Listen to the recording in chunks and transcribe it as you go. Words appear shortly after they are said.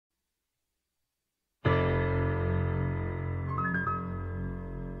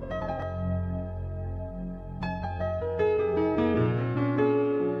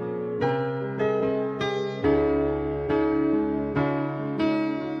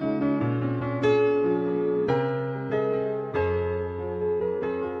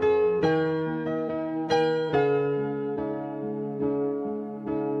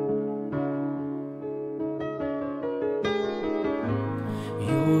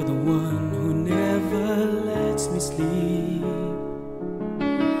You're the one who never lets me sleep.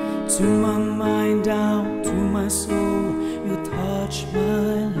 To my mind, down to my soul, you touch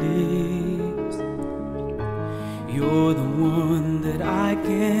my lips. You're the one that I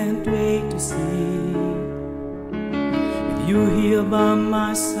can't wait to see. With you here by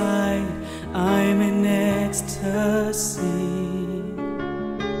my side, I'm in ecstasy.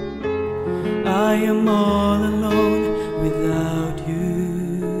 I am all alone without you.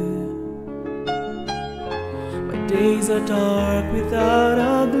 My days are dark without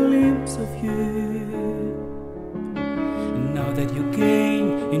a glimpse of you. And now that you came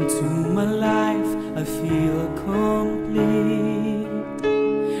into my life, I feel complete.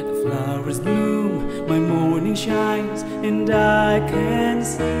 The flowers bloom, my morning shines, and I can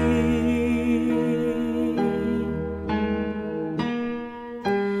see.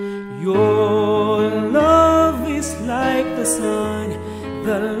 Your love is like the sun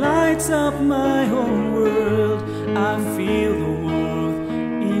that lights up my whole world. I feel the warmth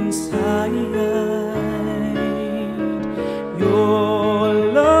inside. Your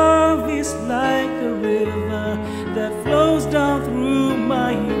love is like a river that flows down through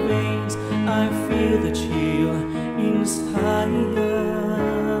my veins. I feel the chill inside.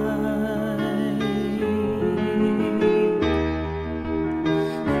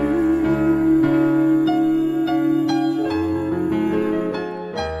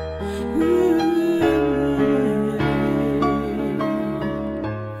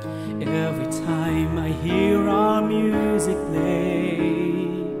 Every time I hear our music play,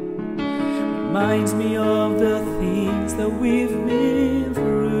 reminds me of the things that we've been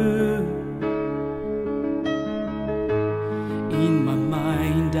through. In my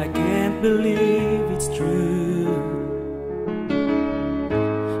mind, I can't believe it's true,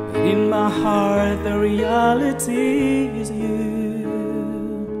 but in my heart, the reality is you.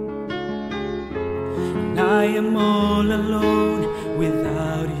 And I am all alone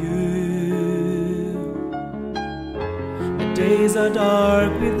without you. My days are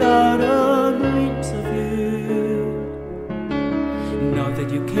dark without a glimpse of you. Now that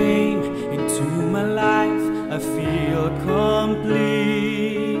you came into my life, I feel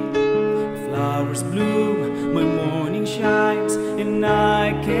complete. Flowers bloom, my morning shines, and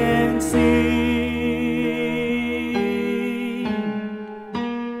I can see.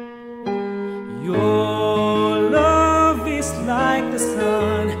 Your love is like the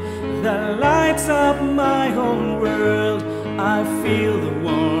sun that lights up my whole world. I feel the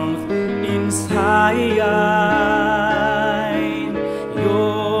warmth inside.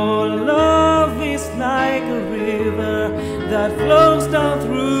 Your love is like a river that flows down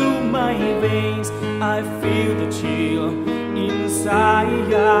through my veins. I feel the chill inside.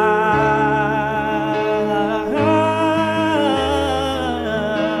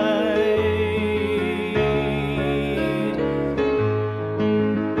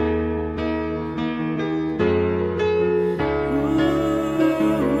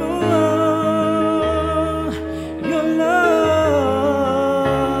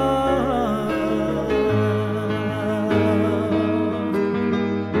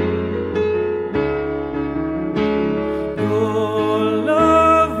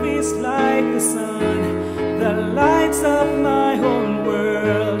 That lights up my whole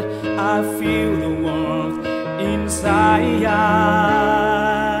world. I feel the warmth inside.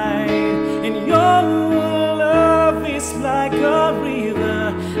 And your love is like a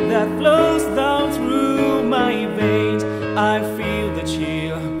river that flows down through my veins. I feel